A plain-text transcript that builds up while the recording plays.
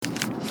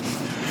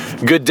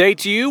Good day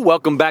to you.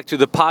 Welcome back to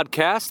the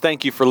podcast.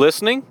 Thank you for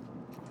listening.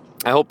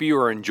 I hope you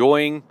are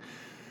enjoying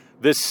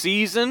this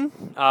season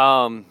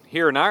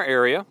here in our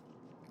area.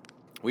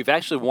 We've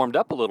actually warmed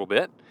up a little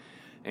bit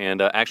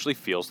and actually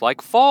feels like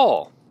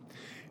fall.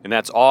 And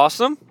that's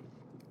awesome.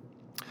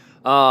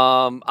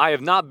 I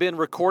have not been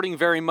recording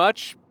very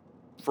much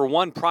for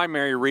one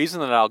primary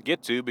reason that I'll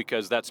get to,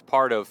 because that's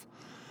part of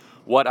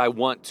what I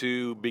want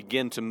to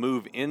begin to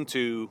move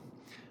into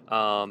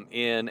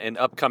in an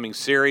upcoming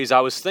series. I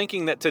was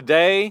thinking that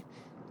today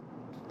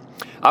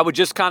I would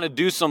just kind of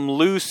do some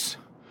loose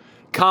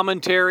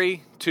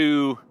commentary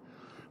to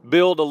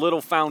build a little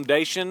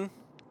foundation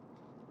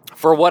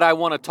for what I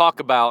want to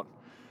talk about.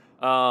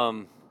 I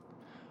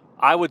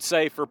would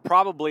say for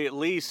probably at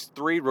least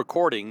 3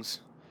 recordings.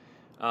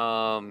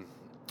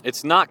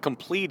 It's not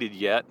completed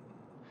yet,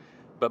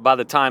 but by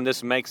the time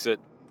this makes it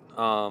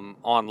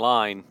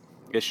online,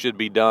 it should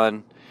be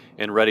done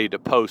and ready to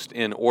post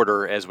in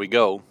order as we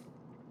go.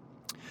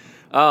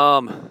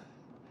 Trying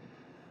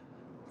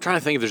to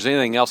think if there's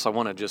anything else I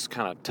want to just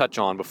kind of touch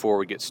on before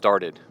we get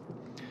started.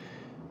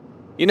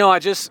 You know,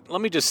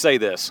 let me just say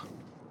this.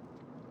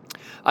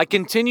 I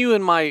continue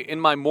in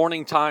my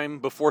morning time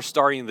before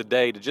starting the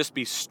day to just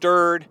be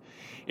stirred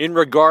in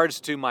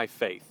regards to my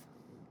faith.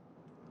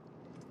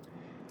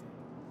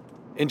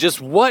 And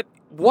just what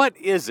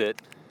is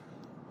it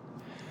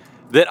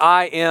that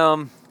I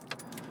am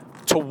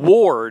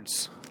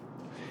towards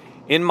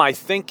in my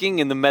thinking,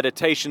 in the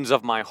meditations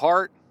of my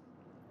heart,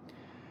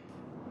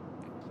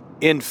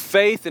 in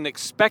faith and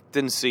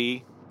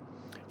expectancy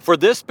for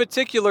this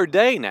particular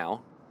day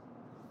now,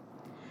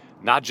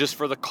 not just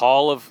for the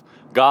call of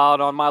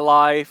God on my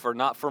life, or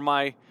not for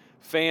my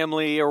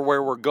family or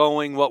where we're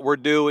going, what we're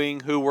doing,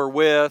 who we're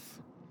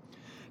with,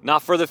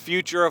 not for the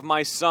future of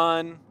my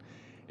son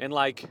and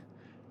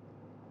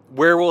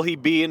where will he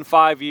be in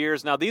 5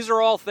 years. Now, these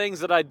are all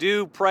things that I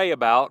do pray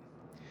about,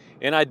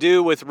 and I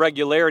do with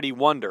regularity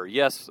wonder.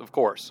 Yes, of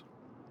course.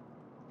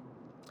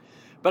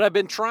 But I've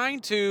been trying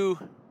to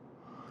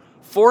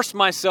force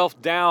myself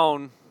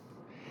down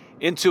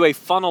into a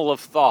funnel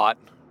of thought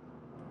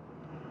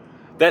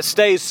that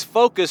stays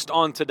focused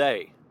on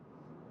today,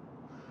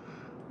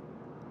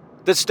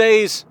 that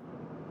stays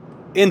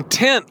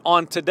intent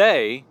on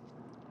today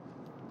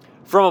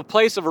from a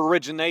place of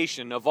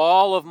origination of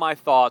all of my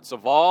thoughts,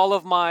 of all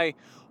of my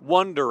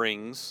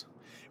wonderings,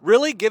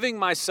 really giving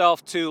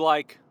myself to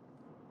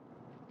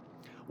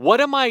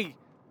what am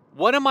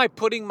I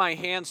putting my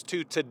hands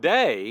to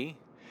today?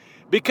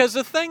 Because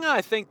the thing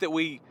I think that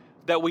we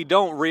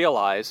don't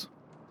realize,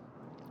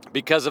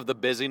 because of the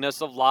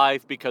busyness of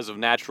life, because of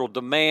natural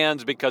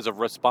demands, because of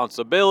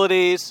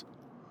responsibilities,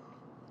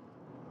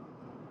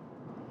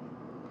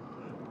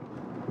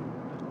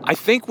 I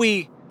think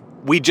we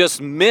just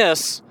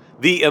miss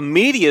the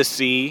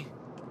immediacy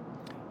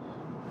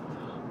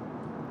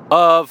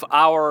of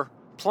our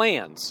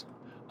plans,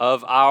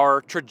 of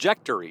our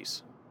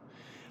trajectories.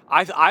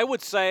 I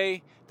would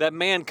say that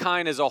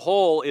mankind as a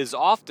whole is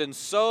often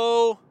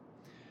so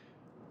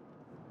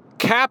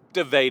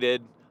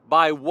captivated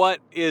by what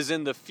is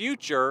in the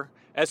future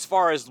as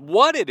far as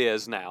what it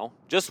is now,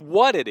 just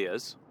what it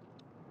is.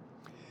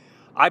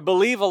 I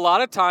believe a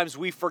lot of times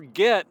we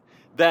forget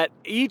that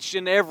each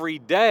and every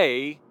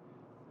day,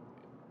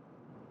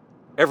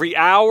 every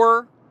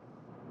hour,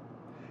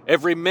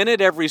 every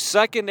minute, every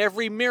second,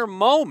 every mere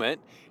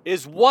moment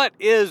is what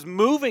is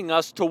moving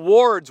us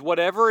towards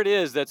whatever it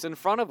is that's in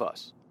front of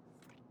us.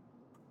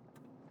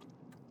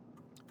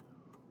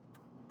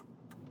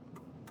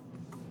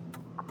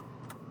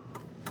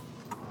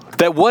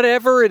 That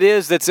whatever it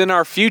is that's in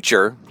our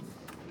future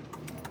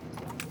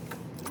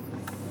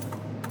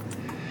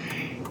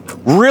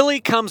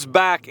really comes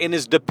back and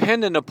is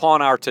dependent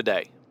upon our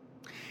today.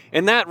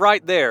 And that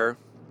right there,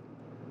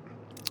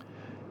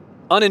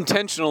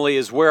 unintentionally,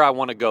 is where I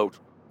want to go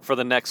for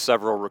the next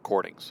several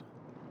recordings.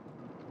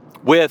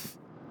 With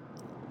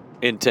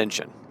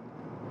intention.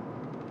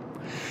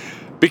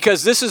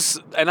 Because this is,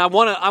 and I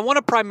want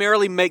to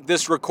primarily make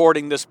this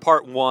recording, this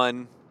part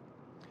 1,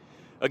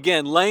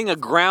 again, laying a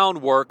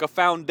groundwork, a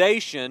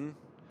foundation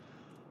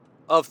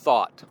of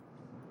thought.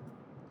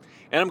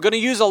 And I'm going to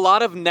use a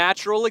lot of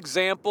natural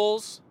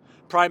examples,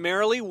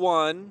 primarily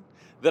one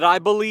that I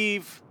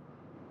believe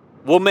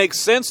will make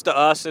sense to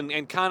us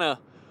and kind of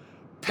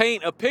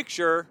paint a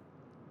picture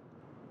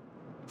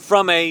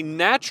from a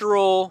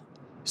natural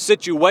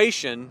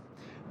situation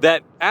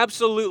that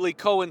absolutely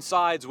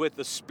coincides with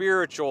the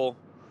spiritual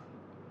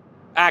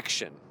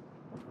action.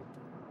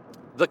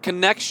 The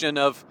connection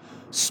of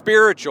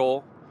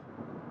spiritual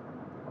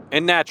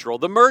and natural,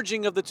 the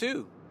merging of the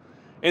two,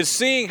 and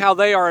seeing how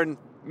they are in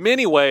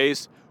many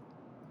ways,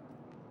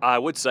 I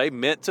would say,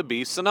 meant to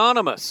be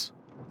synonymous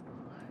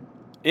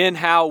in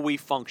how we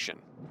function,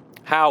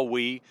 how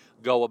we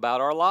go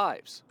about our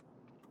lives.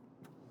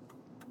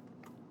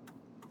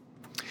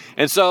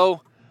 And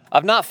so,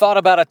 I've not thought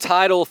about a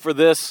title for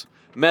this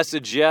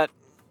message yet.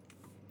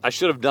 I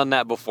should have done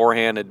that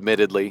beforehand,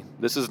 admittedly.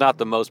 This is not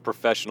the most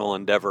professional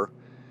endeavor.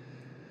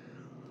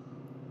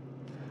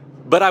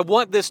 But I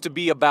want this to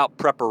be about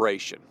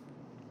preparation.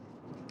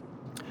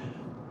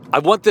 I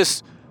want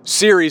this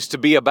series to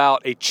be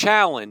about a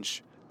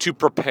challenge to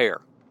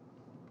prepare.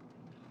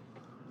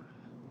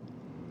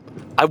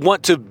 I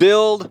want to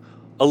build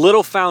a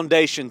little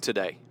foundation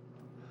today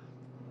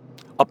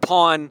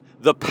upon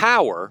the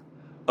power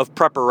of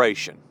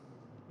preparation.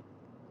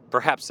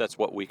 Perhaps that's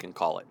what we can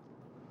call it.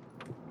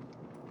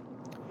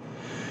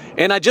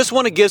 And I just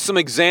want to give some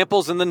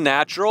examples in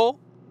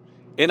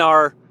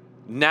our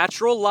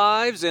natural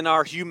lives, in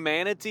our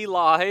humanity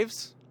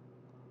lives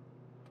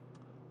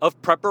of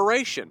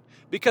preparation.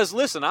 Because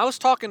listen, I was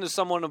talking to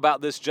someone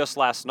about this just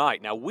last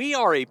night. Now, we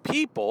are a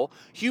people,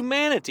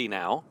 humanity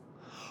now,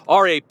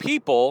 are a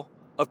people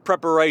of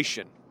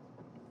preparation.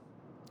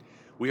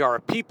 We are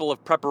a people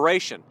of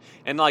preparation.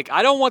 And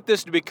I don't want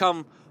this to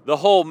become the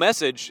whole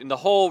message and the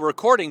whole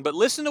recording, but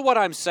listen to what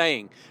I'm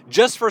saying,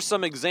 just for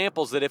some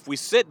examples that if we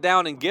sit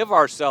down and give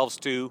ourselves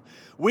to,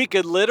 we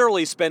could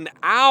literally spend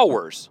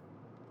hours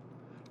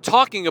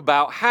talking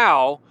about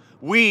how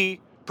we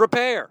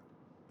prepare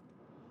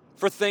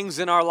for things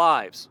in our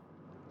lives.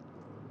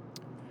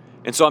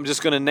 And so I'm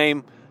just going to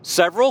name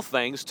several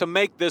things to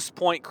make this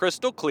point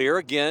crystal clear,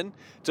 again,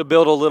 to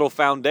build a little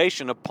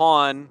foundation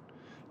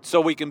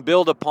so we can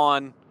build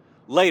upon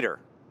later,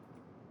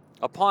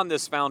 upon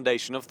this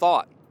foundation of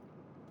thought.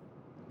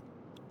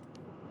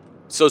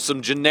 So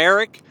some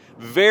generic,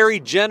 very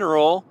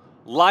general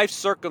life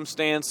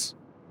circumstance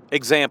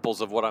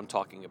examples of what I'm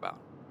talking about.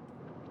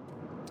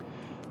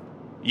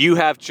 You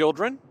have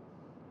children.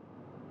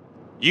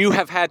 You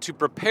have had to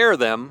prepare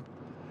them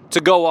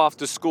to go off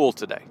to school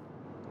today.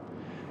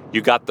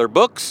 You got their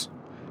books.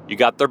 You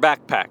got their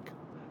backpack.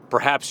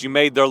 Perhaps you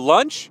made their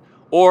lunch,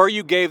 or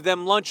you gave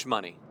them lunch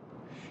money.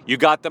 You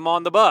got them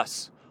on the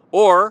bus,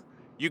 or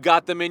you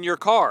got them in your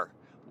car.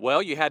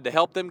 Well, you had to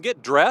help them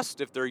get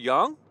dressed if they're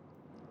young.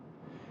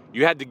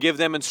 You had to give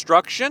them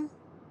instruction.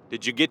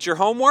 Did you get your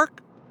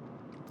homework?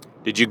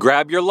 Did you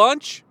grab your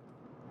lunch?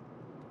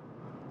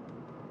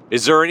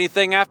 Is there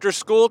anything after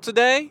school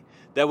today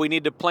that we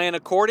need to plan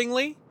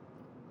accordingly?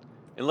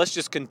 And let's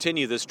just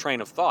continue this train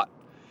of thought.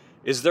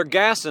 Is there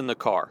gas in the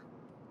car?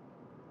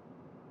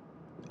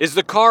 Is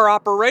the car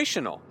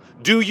operational?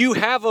 Do you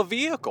have a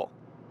vehicle?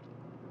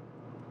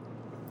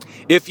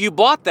 If you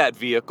bought that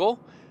vehicle,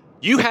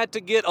 you had to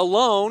get a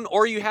loan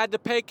or you had to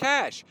pay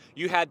cash.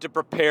 You had to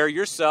prepare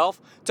yourself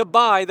to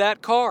buy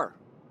that car.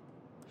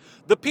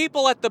 The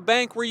people at the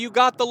bank where you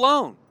got the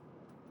loan,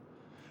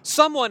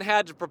 someone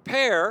had to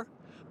prepare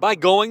by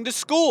going to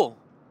school.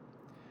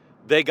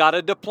 They got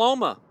a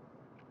diploma.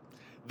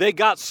 They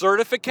got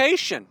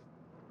certification.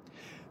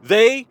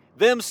 They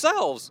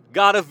themselves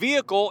got a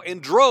vehicle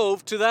and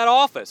drove to that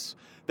office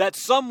that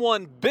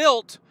someone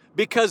built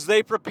because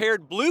they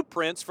prepared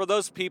blueprints for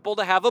those people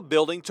to have a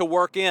building to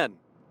work in.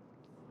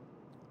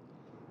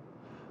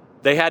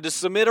 They had to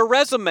submit a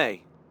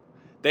resume.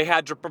 They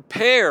had to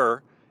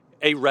prepare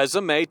a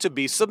resume to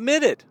be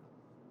submitted.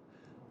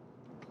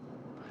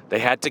 They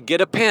had to get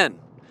a pen.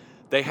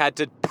 They had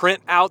to print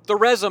out the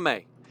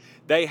resume.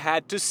 They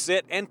had to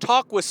sit and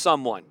talk with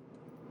someone.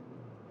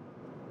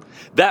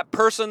 That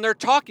person they're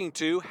talking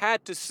to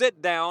had to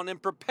sit down and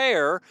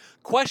prepare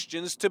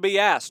questions to be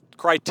asked,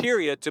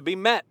 criteria to be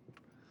met,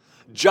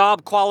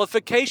 job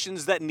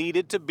qualifications that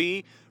needed to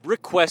be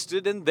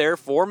requested and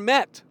therefore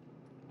met.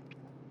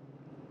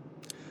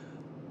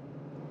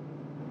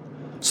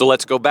 So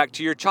let's go back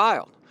to your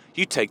child.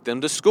 You take them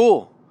to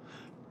school.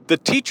 The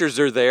teachers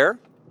are there,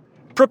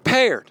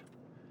 prepared.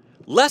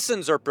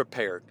 Lessons are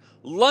prepared.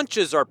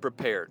 Lunches are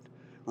prepared.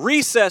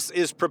 Recess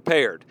is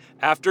prepared.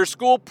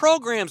 After-school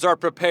programs are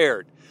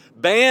prepared.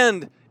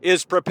 Band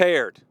is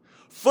prepared.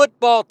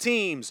 Football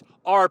teams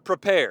are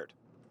prepared.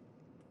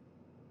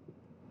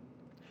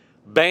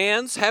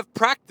 Bands have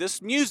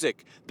practiced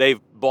music. They've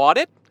bought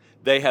it.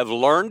 They have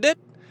learned it.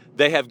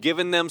 They have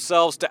given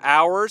themselves to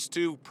hours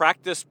to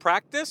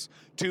practice,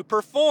 to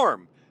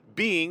perform,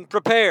 being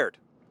prepared.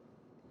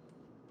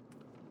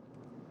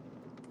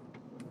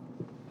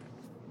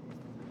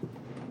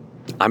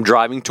 I'm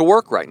driving to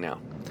work right now.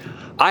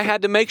 I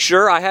had to make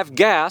sure I have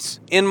gas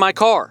in my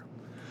car.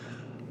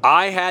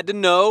 I had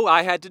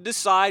to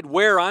decide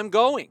where I'm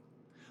going,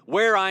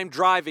 where I'm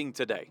driving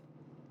today.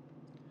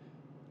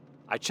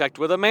 I checked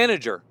with a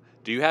manager.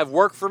 Do you have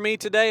work for me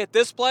today at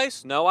this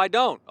place? No, I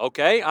don't.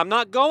 Okay, I'm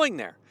not going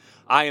there.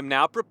 I am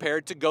now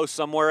prepared to go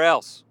somewhere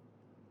else.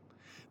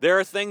 There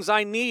are things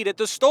I need at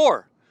the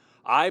store.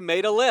 I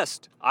made a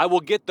list. I will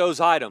get those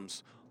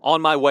items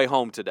on my way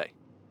home today.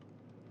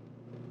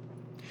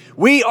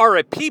 We are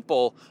a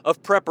people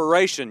of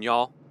preparation,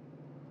 y'all.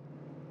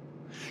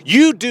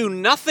 You do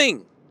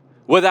nothing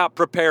without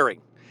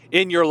preparing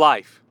in your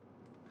life.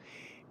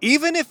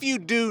 Even if you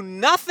do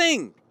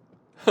nothing,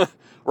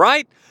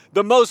 right?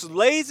 The most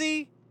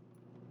lazy,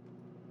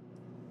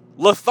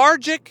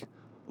 lethargic,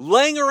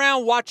 laying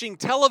around watching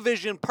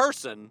television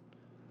person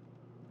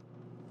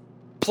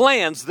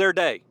plans their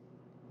day.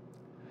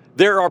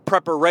 There are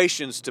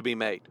preparations to be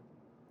made.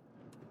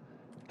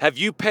 Have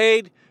you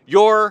paid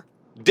your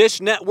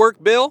Dish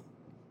Network bill?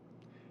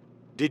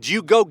 Did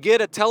you go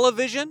get a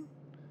television?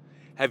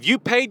 Have you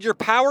paid your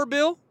power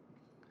bill?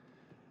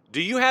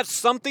 Do you have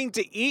something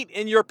to eat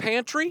in your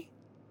pantry?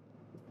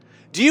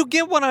 Do you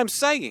get what I'm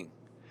saying?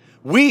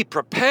 We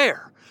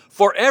prepare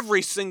for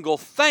every single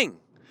thing.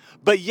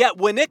 But yet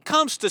when it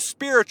comes to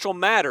spiritual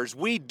matters,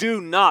 we do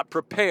not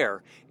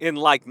prepare in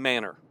like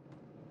manner.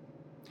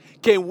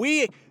 Can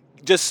we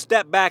just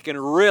step back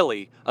and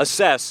really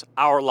assess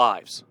our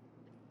lives?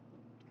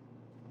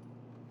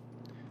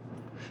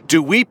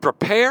 Do we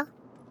prepare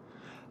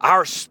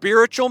our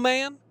spiritual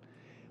man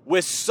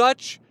with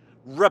such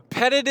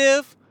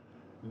repetitive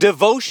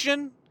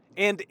devotion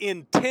and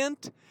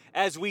intent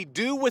as we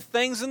do with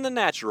things in the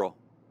natural?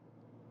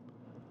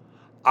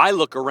 I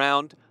look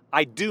around,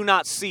 I do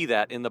not see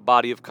that in the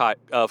body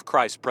of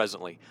Christ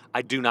presently.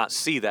 I do not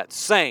see that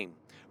same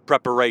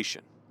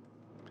preparation.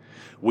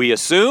 We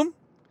assume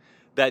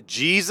that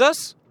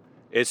Jesus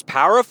is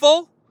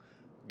powerful,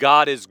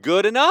 God is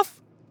good enough.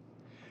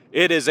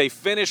 It is a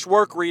finished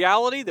work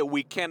reality that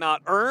we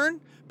cannot earn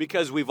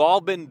because we've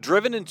all been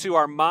driven into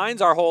our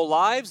minds our whole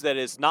lives that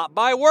it's not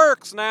by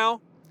works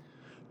now.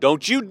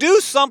 Don't you do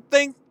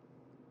something.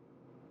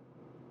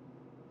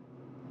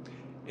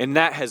 And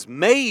that has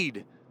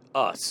made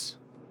us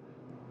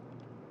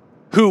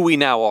who we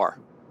now are,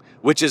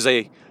 which is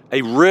a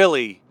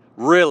really,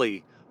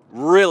 really,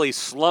 really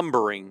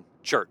slumbering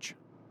church.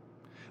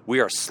 We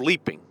are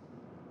sleeping.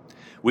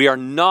 We are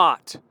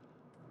not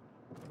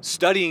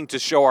studying to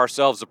show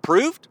ourselves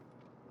approved.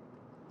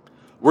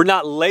 We're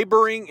not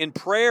laboring in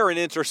prayer and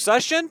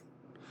intercession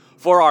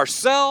for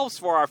ourselves,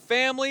 for our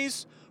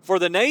families, for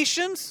the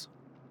nations.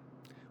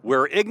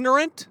 We're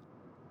ignorant.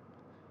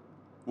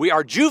 We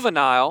are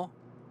juvenile.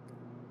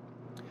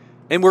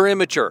 And we're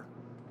immature.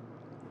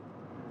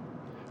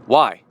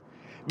 Why?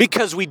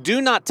 Because we do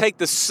not take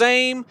the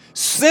same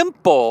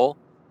simple,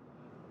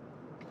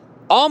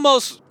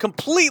 almost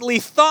completely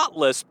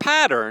thoughtless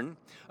pattern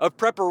of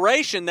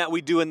preparation that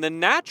we do in the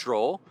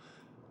natural.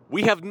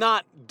 We have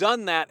not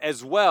done that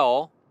as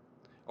well,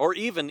 or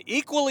even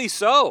equally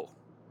so,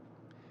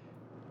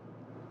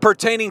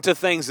 pertaining to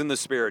things in the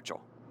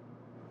spiritual.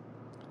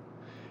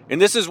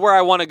 And this is where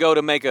I want to go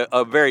to make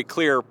a very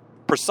clear,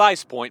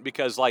 precise point,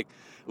 because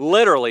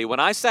literally, when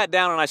I sat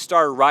down and I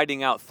started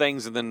writing out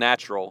things in the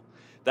natural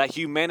that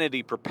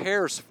humanity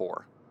prepares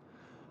for,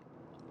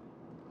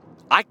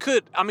 it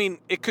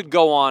could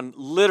go on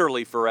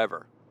literally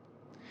forever.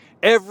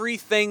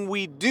 Everything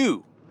we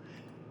do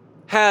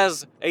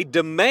has a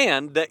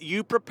demand that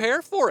you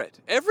prepare for it.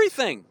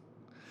 Everything.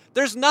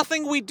 There's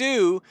nothing we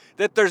do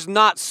that there's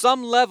not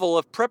some level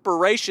of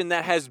preparation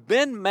that has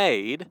been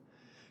made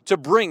to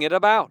bring it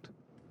about.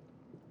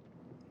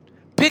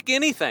 Pick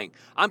anything.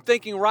 I'm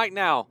thinking right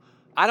now,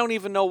 I don't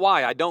even know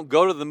why. I don't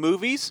go to the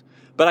movies,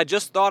 but I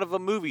just thought of a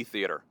movie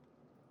theater.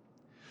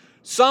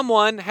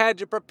 Someone had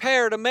to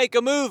prepare to make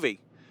a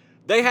movie.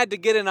 They had to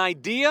get an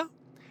idea.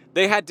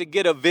 They had to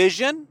get a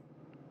vision,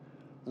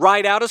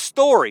 write out a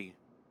story,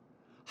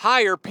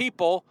 hire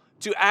people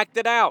to act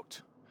it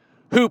out,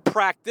 who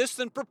practiced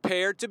and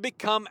prepared to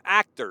become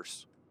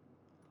actors.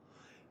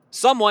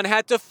 Someone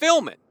had to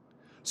film it.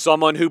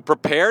 Someone who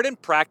prepared and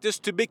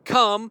practiced to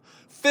become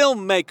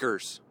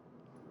filmmakers.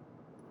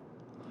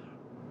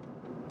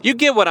 You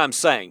get what I'm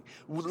saying.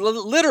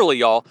 Literally,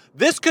 y'all,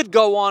 this could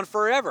go on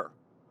forever.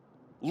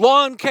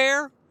 Lawn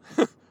care,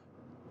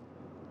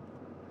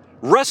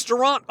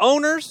 restaurant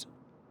owners,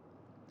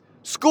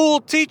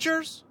 school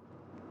teachers,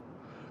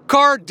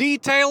 car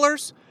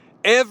detailers,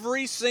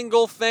 every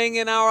single thing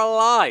in our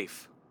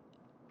life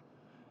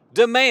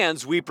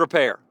demands we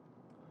prepare.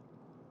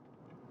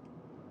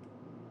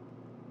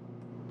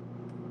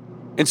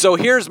 And so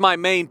here's my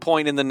main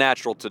point in the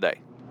natural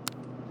today.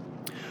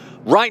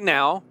 Right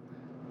now,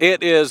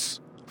 it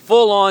is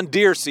full-on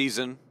deer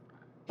season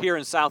here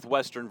in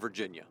southwestern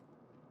Virginia.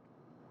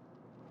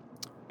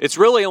 It's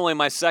really only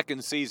my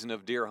second season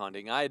of deer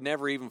hunting. I had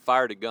never even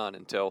fired a gun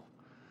until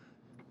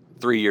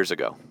 3 years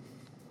ago.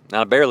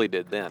 Now, I barely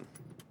did then.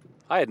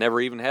 I had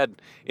never even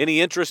had any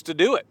interest to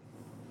do it.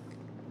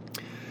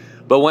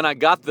 But when I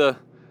got the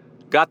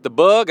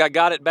bug, I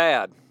got it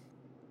bad.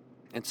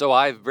 And so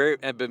I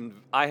have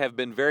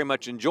been very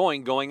much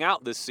enjoying going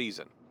out this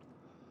season.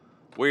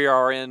 We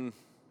are in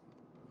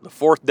the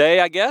fourth day,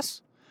 I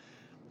guess.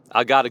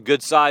 I got a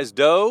good-sized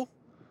doe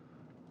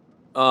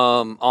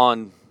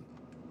on,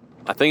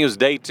 I think it was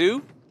day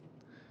 2.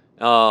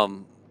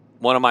 One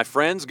of my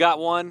friends got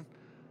one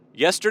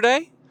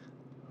yesterday.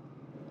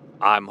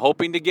 I'm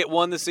hoping to get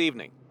one this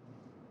evening,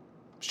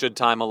 should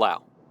time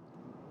allow.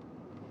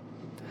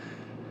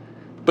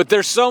 But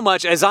there's so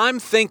much, as I'm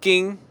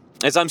sitting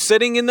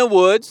in the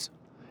woods,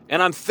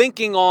 and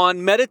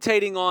I'm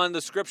meditating on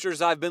the scriptures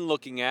I've been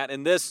looking at,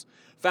 and this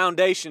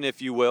foundation,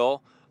 if you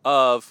will,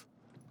 of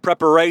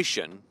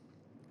preparation,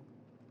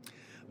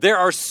 there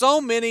are so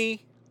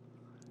many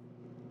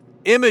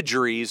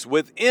imageries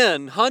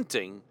within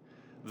hunting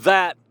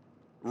that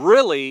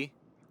really,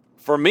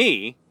 for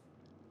me,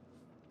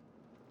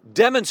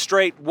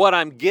 demonstrate what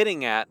I'm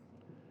getting at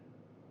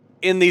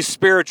in these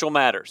spiritual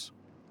matters.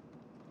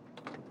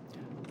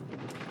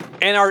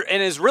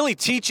 and is really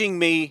teaching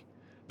me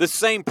the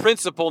same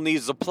principle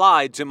needs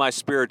applied to my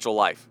spiritual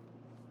life.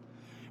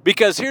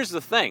 Because here's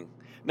the thing.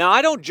 Now,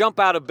 I don't jump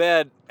out of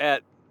bed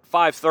at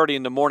 5:30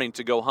 in the morning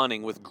to go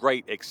hunting with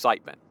great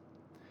excitement.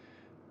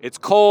 It's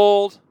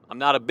cold. I'm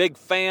not a big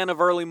fan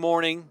of early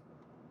morning.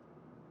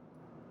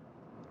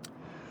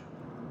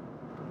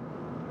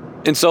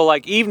 And so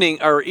like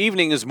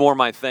evening is more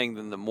my thing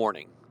than the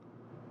morning.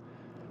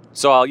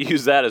 So I'll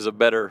use that as a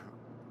better,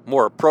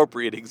 more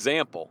appropriate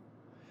example.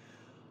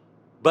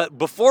 But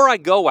before I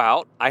go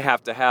out, I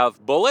have to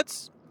have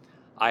bullets.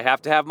 I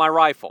have to have my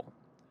rifle.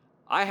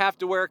 I have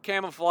to wear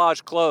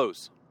camouflage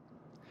clothes.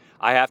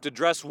 I have to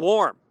dress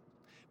warm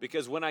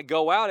because when I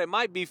go out, it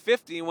might be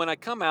 50, and when I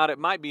come out, it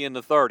might be in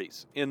the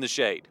 30s in the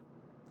shade.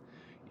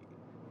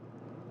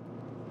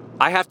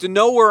 I have to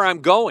know where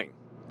I'm going.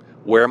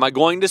 Where am I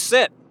going to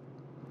sit?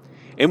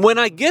 And when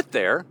I get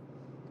there,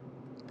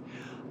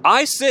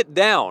 I sit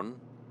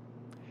down,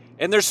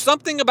 and there's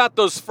something about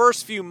those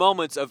first few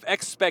moments of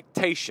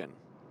expectation,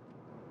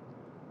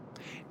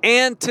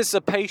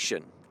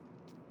 anticipation,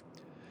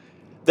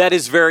 that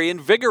is very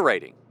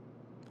invigorating.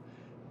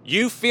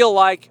 You feel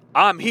like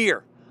I'm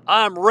here.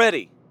 I'm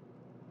ready.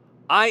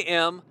 I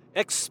am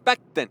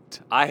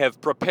expectant. I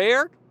have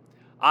prepared.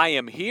 I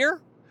am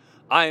here.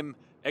 I'm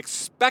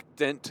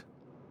expectant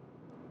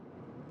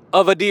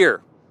of a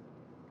deer.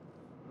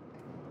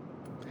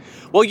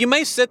 Well, you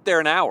may sit there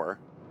an hour.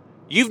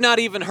 You've not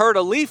even heard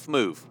a leaf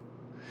move.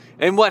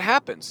 And what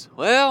happens?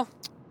 Well,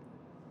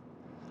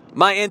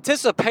 my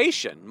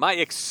anticipation, my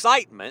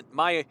excitement,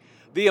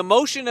 the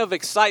emotion of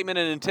excitement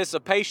and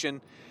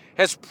anticipation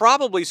has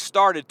probably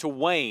started to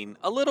wane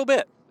a little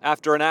bit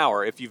after an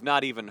hour if you've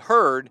not even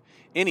heard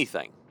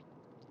anything.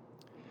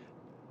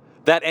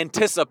 That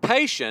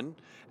anticipation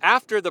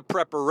after the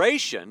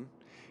preparation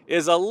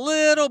is a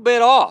little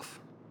bit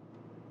off.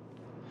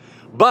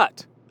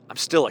 But I'm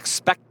still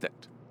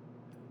expectant.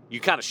 You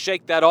kind of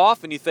shake that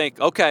off and you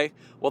think, okay,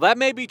 well, that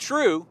may be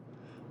true,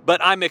 but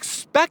I'm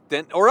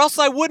expectant, or else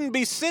I wouldn't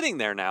be sitting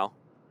there now.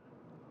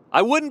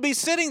 I wouldn't be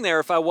sitting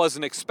there if I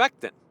wasn't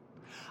expectant.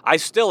 I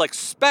still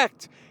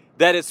expect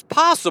that it's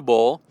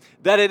possible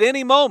that at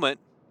any moment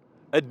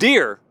a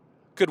deer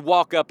could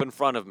walk up in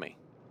front of me.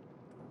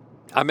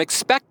 I'm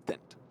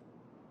expectant.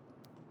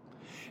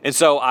 And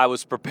so I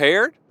was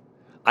prepared.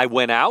 I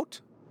went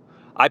out.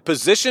 I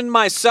positioned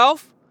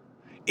myself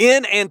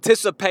in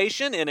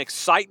anticipation, in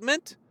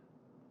excitement.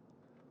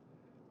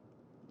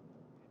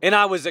 And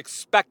I was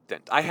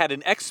expectant. I had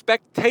an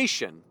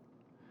expectation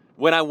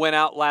when I went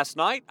out last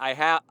night.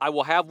 I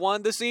will have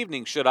one this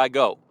evening should I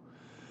go.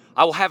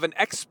 I will have an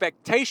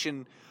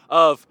expectation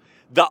of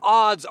the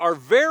odds are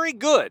very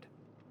good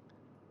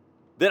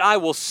that I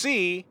will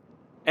see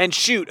and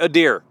shoot a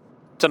deer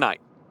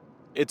tonight.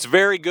 It's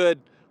very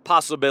good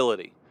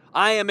possibility.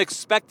 I am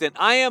expectant.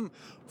 I am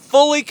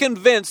fully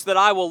convinced that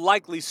I will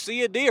likely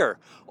see a deer.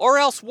 Or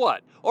else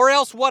what? Or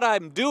else what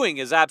I'm doing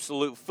is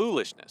absolute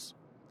foolishness.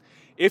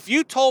 If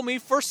you told me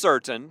for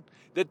certain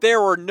that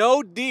there were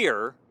no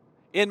deer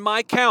in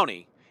my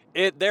county,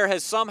 there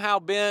has somehow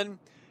been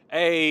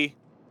a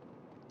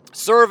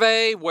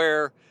survey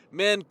where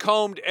men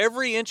combed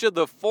every inch of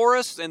the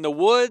forests and the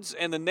woods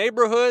and the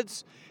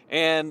neighborhoods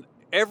and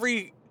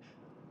every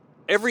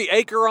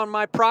acre on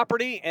my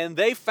property, and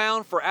they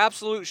found for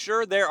absolute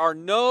sure there are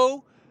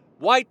no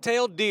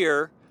white-tailed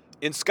deer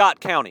in Scott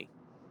County.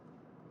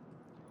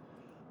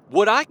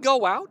 Would I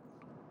go out?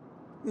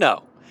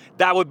 No.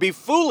 That would be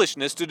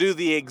foolishness to do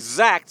the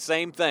exact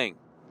same thing.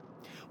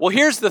 Well,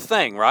 here's the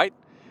thing, right?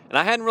 And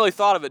I hadn't really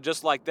thought of it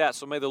just like that,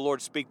 so may the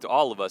Lord speak to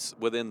all of us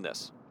within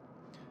this.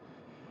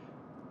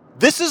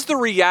 This is the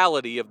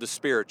reality of the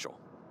spiritual,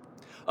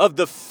 of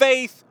the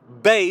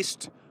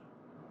faith-based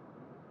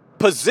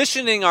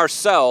positioning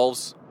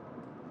ourselves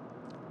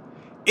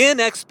in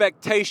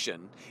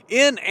expectation,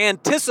 in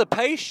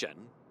anticipation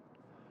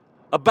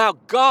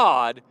about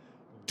God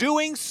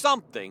doing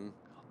something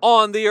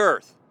on the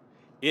earth,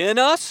 in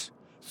us,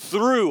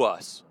 through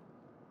us.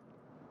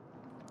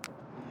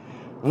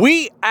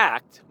 We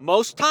act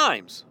most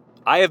times.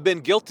 I have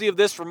been guilty of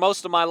this for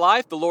most of my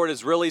life. The Lord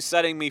is really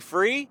setting me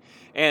free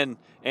and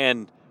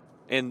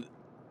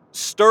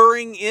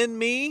stirring in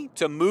me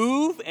to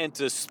move and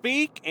to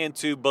speak and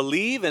to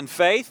believe in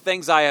faith,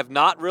 things I have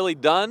not really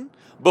done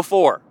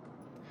before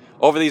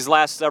over these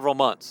last several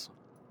months.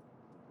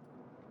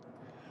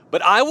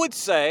 But I would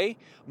say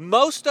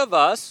most of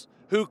us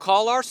who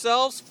call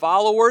ourselves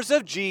followers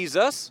of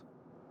Jesus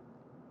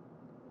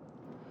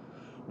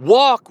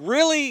walk,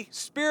 really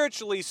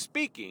spiritually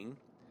speaking,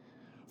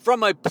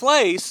 from a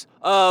place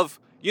of,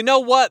 you know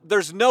what,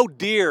 there's no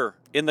deer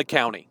in the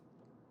county.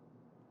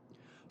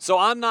 So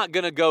I'm not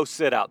going to go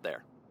sit out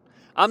there.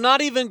 I'm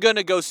not even going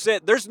to go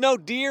sit. There's no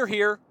deer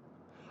here.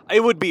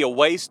 It would be a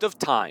waste of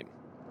time.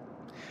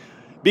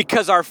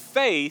 Because our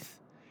faith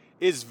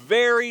is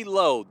very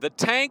low. The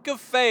tank of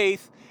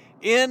faith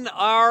in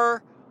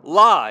our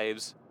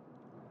lives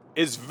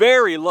is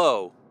very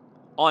low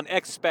on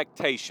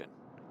expectation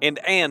and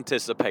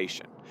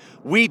anticipation.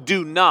 We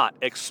do not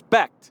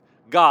expect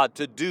God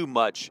to do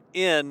much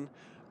in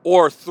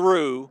or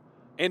through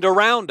and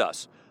around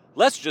us.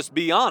 Let's just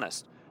be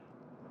honest.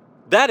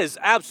 That is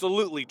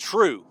absolutely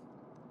true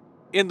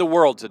in the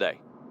world today.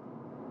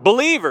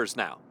 Believers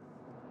now,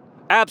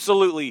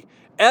 absolutely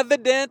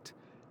evident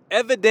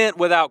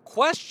without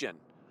question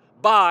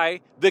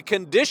by the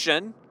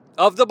condition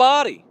of the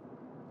body.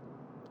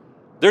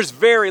 There's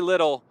very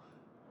little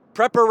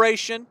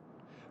preparation,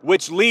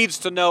 which leads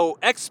to no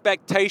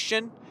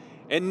expectation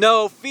and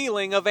no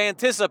feeling of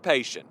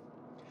anticipation.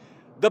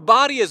 The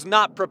body is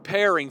not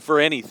preparing for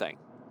anything.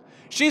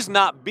 She's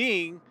not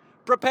being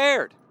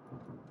prepared.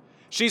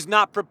 She's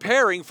not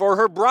preparing for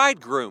her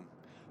bridegroom.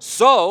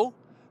 So,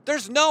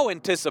 there's no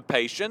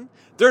anticipation.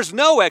 There's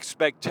no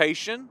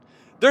expectation.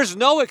 There's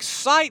no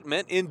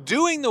excitement in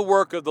doing the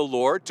work of the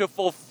Lord to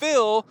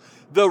fulfill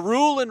the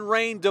rule and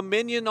reign,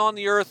 dominion on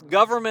the earth,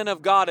 government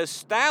of God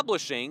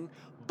establishing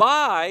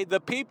by the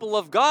people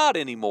of God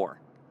anymore.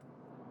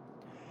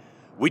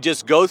 We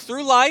just go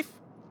through life,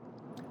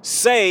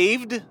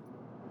 saved,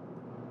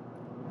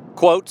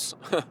 quotes,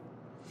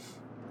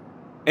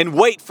 and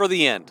wait for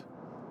the end.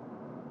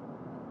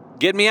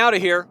 Get me out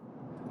of here.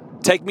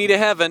 Take me to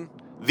heaven.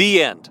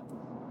 The end.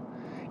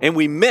 And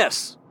we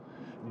miss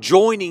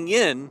joining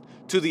in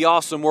to the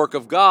awesome work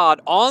of God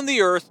on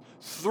the earth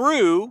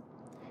through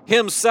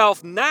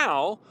Himself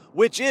now,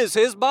 which is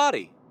His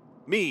body.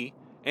 Me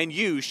and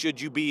you,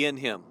 should you be in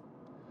Him.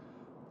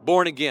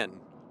 Born again,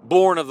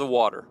 born of the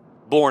water,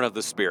 born of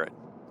the Spirit,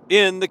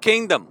 in the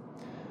kingdom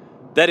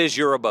that is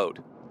your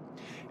abode.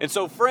 And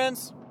so,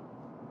 friends,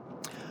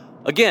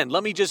 again,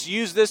 let me just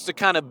use this to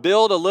kind of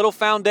build a little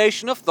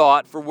foundation of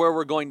thought for where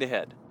we're going to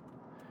head.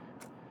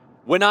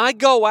 When I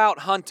go out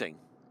hunting,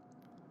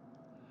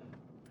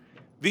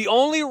 the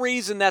only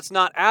reason that's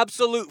not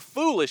absolute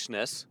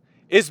foolishness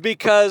is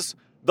because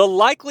the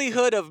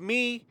likelihood of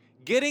me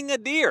getting a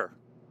deer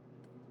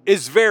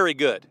is very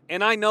good,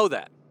 and I know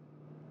that.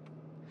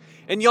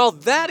 And y'all,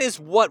 that is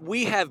what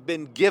we have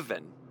been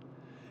given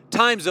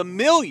times a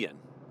million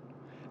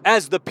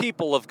as the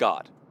people of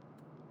God.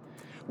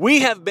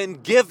 We have been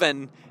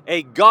given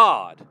a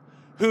God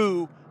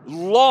who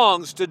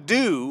longs to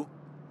do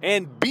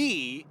and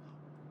be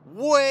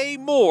way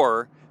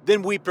more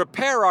than we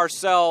prepare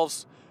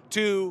ourselves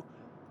to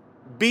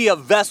be a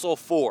vessel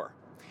for.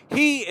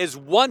 He is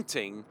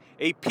wanting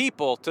a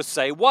people to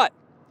say what?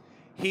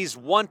 He's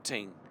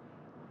wanting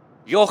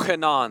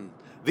Yochanan,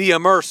 the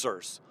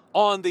immersers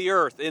on the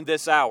earth in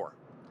this hour.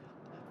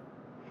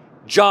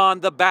 John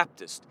the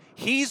Baptist.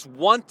 He's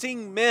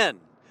wanting men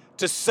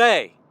to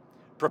say,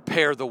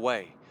 prepare the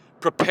way,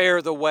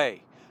 prepare the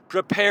way,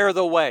 prepare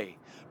the way,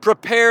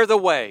 prepare the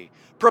way,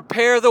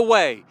 prepare the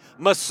way.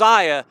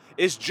 Messiah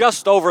is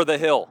just over the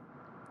hill.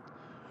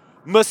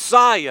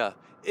 Messiah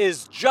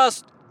is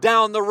just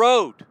down the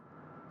road.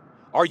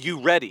 Are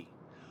you ready?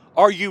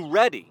 Are you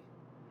ready?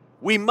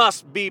 We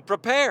must be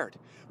prepared.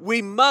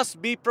 We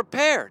must be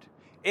prepared.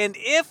 And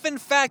if in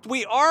fact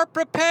we are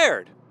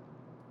prepared,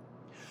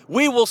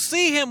 we will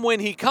see Him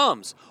when He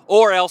comes.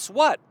 Or else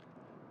what?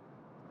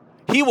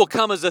 He will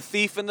come as a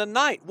thief in the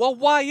night. Well,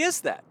 why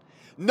is that?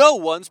 No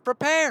one's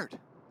prepared.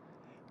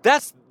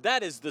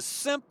 That is the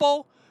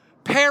simple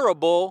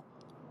parable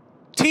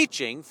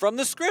teaching from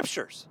the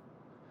Scriptures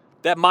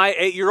that my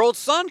 8-year-old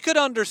son could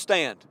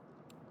understand.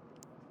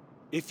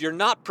 If you're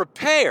not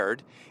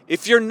prepared,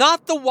 if you're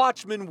not the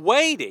watchman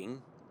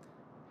waiting,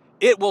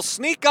 it will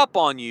sneak up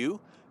on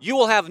you. You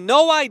will have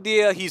no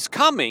idea He's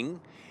coming,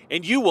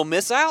 and you will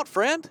miss out,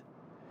 friend.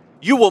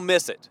 You will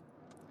miss it.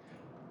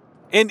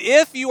 And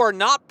if you are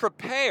not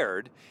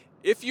prepared,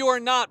 if you are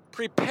not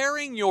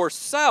preparing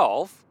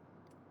yourself,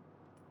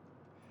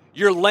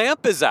 your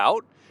lamp is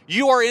out,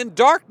 you are in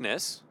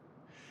darkness,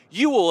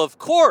 you will, of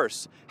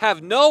course,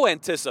 have no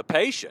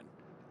anticipation.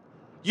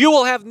 You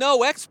will have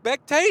no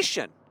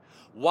expectation.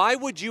 Why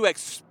would you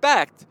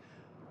expect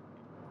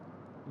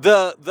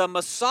the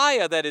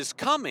Messiah that is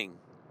coming,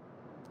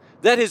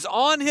 that is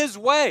on His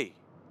way?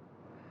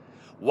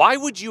 Why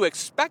would you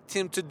expect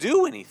Him to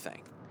do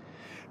anything?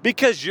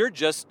 Because you're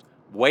just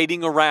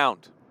waiting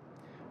around,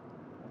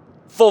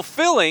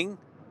 fulfilling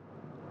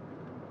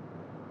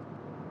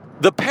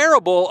the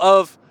parable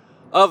of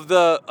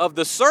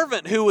the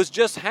servant who was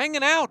just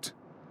hanging out,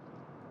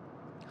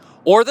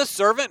 or the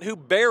servant who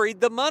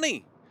buried the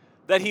money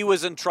that he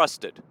was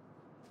entrusted.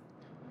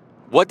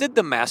 What did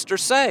the master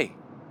say?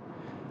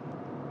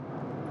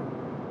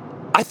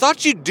 I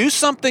thought you'd do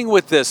something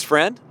with this,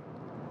 friend.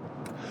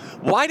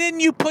 Why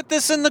didn't you put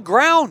this in the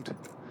ground?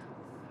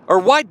 Or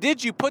why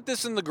did you put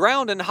this in the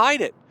ground and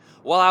hide it?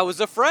 Well, I was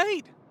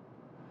afraid.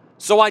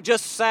 So I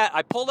just sat,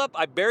 I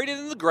buried it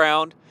in the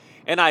ground,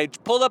 and I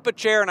pulled up a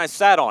chair and I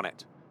sat on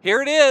it.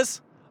 Here it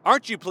is.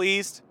 Aren't you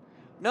pleased?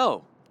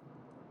 No.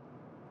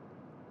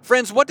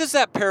 Friends, what does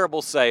that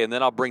parable say? And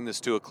then I'll bring this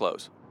to a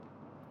close.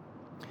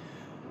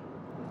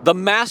 The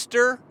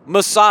Master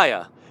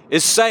Messiah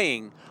is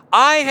saying,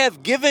 I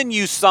have given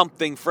you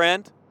something,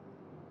 friend.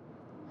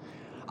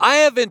 I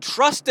have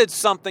entrusted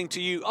something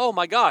to you. Oh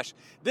my gosh,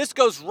 this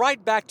goes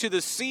right back to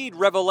the seed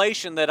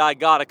revelation that I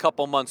got a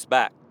couple months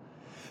back.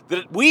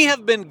 that we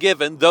have been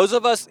given, those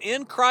of us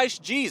in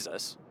Christ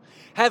Jesus,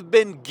 have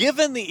been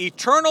given the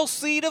eternal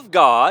seed of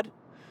God,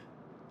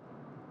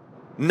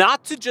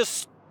 not to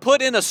just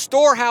put in a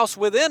storehouse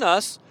within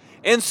us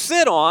and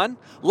sit on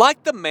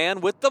like the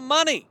man with the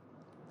money.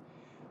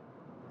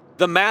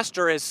 The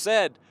master has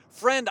said,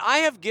 friend, I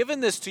have given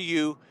this to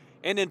you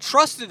and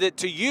entrusted it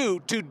to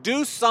you to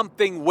do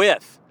something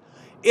with.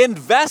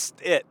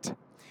 Invest it.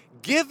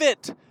 Give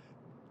it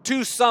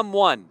to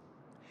someone.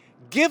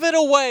 Give it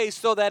away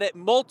so that it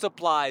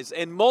multiplies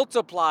and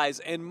multiplies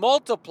and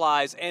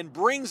multiplies and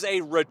brings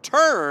a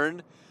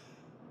return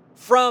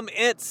from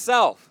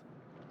itself.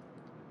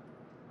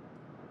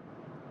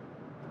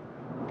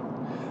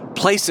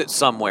 Place it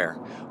somewhere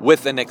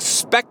with an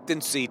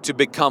expectancy to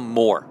become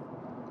more.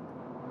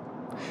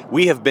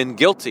 We have been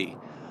guilty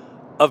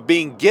of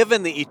being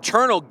given the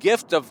eternal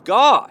gift of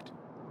God.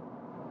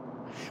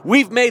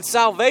 We've made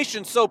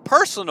salvation so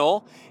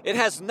personal, it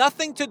has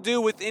nothing to do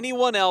with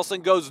anyone else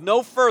and goes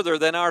no further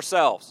than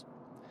ourselves.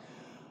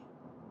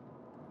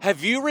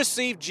 Have you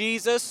received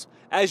Jesus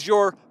as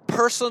your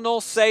personal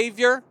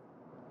Savior?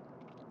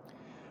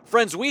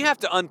 Friends, we have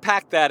to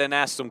unpack that and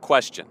ask some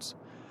questions.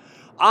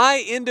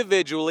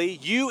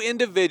 You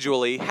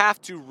individually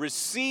have to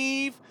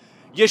receive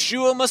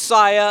Yeshua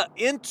Messiah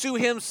into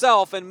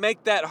himself and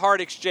make that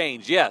heart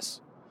exchange.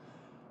 Yes.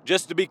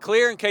 Just to be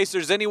clear, in case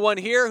there's anyone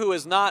here who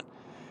has not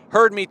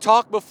heard me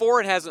talk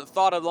before and hasn't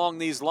thought along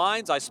these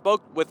lines, I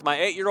spoke with my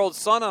 8-year-old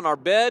son on our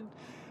bed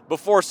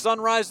before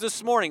sunrise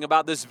this morning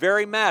about this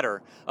very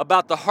matter,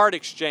 about the heart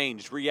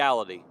exchange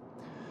reality.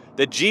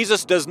 That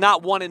Jesus does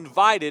not want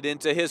invited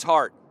into his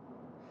heart.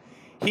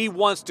 He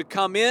wants to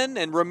come in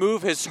and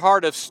remove his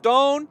heart of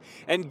stone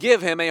and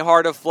give him a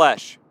heart of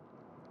flesh.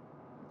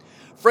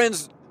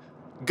 Friends,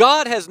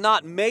 God has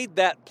not made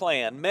that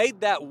plan,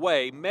 made that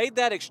way, made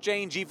that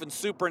exchange even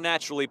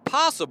supernaturally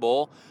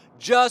possible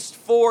just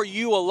for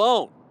you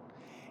alone.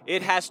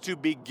 It has to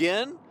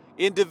begin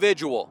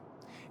individual.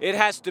 It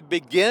has to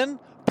begin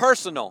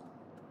personal.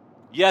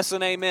 Yes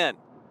and amen.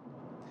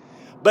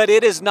 But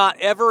it is not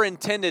ever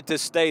intended to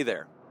stay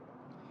there.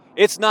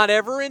 It's not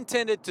ever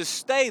intended to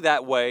stay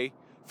that way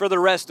for the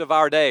rest of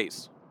our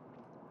days.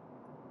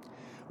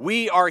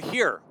 We are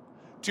here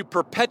to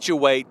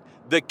perpetuate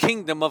the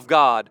kingdom of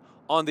God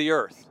on the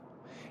earth.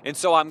 And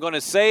so I'm going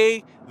to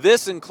say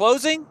this in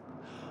closing.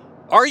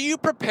 Are you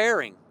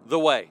preparing the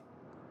way?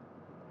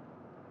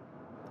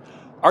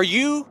 Are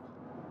you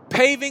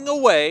paving a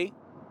way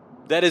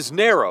that is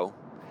narrow,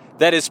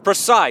 that is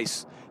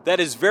precise, that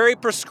is very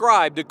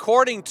prescribed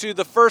according to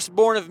the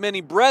firstborn of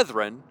many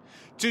brethren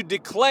to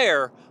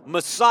declare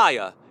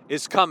Messiah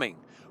is coming?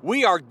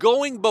 We are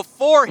going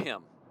before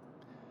him,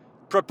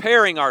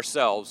 preparing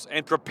ourselves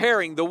and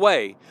preparing the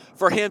way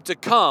for him to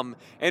come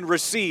and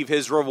receive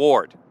his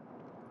reward.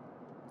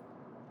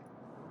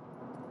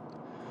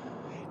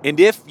 And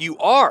if you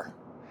are,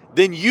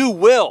 then you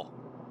will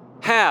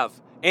have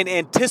an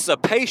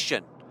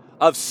anticipation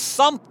of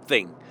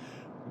something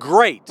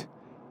great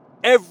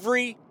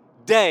every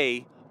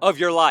day of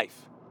your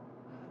life.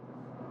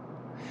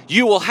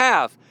 You will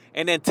have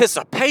an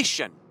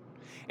anticipation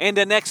and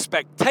an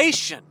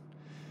expectation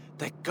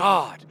that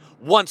God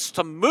wants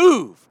to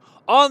move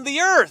on the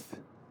earth.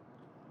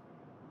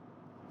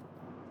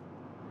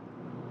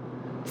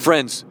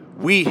 Friends,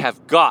 we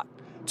have got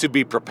to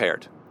be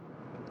prepared.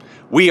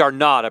 We are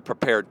not a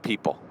prepared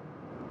people.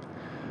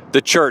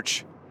 The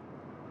church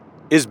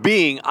is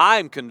being,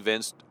 I'm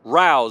convinced,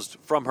 roused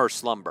from her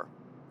slumber.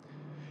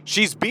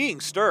 She's being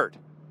stirred.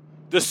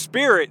 The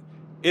Spirit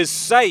is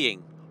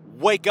saying,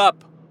 wake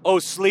up, O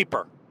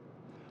sleeper.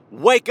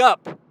 Wake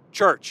up,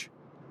 church.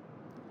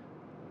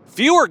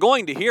 Few are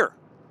going to hear,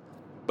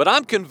 but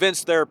I'm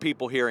convinced there are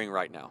people hearing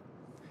right now.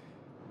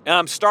 And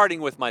I'm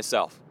starting with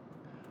myself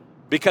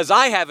because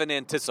I have an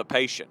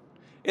anticipation.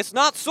 It's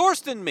not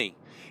sourced in me.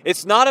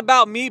 It's not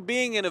about me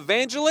being an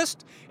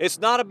evangelist. It's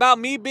not about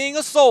me being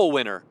a soul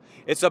winner.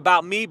 It's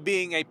about me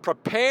being a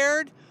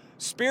prepared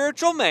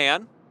spiritual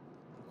man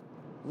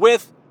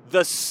with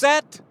the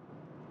set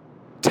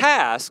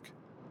task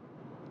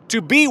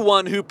to be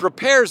one who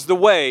prepares the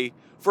way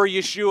for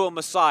Yeshua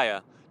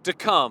Messiah to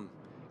come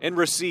and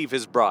receive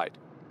his bride.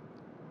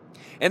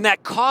 And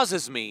that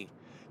causes me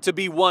to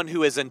be one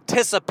who is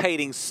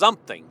anticipating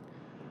something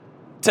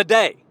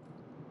today.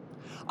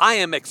 I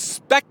am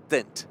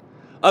expectant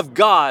of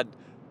God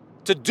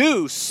to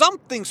do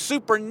something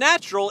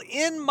supernatural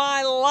in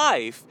my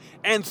life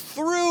and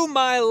through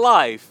my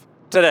life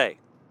today.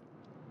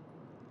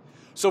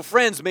 So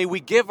friends, may we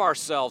give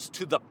ourselves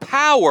to the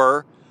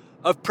power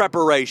of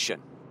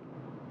preparation.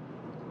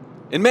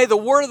 And may the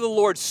word of the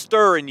Lord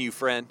stir in you,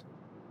 friend,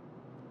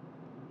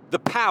 the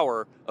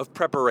power of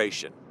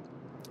preparation.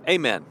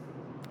 Amen.